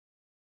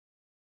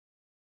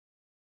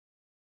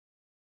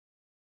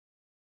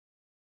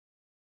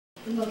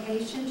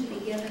Invocation to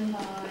be given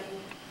by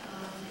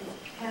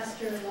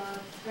Pastor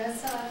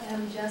Teresa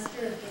M.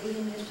 Jester of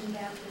David Mission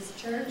Baptist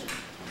Church,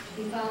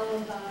 to be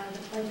followed by the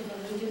Pledge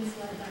of Allegiance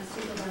led by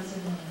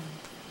Supervisor Ray.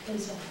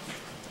 Please hold.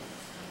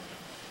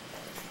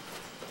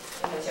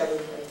 And shall we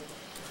pray?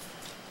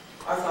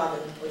 Our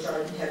Father, which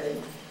art in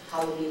heaven,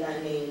 hallowed be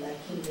thy name. Thy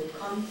kingdom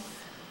come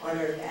on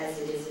earth as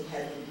it is in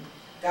heaven.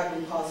 God,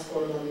 we pause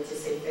for a moment to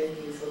say thank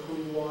you for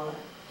who you are.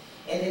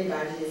 And then,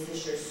 God, it is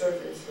this your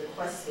servant's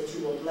request that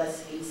you will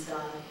bless these,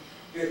 God,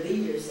 your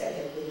leaders that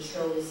have been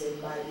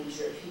chosen by these,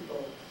 your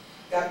people.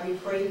 God, we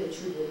pray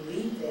that you will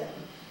lead them,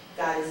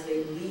 God, as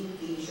they lead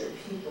these, your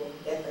people,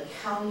 that the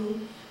county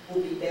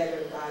will be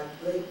better, God,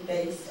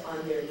 based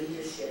on their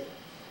leadership.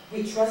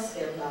 We trust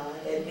them, God,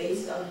 that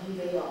based on who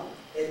they are,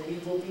 that we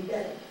will be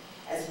better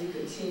as we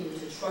continue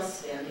to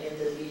trust them in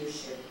their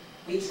leadership.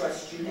 We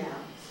trust you now.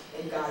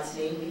 In God's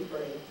name we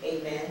pray.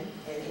 Amen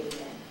and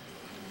amen.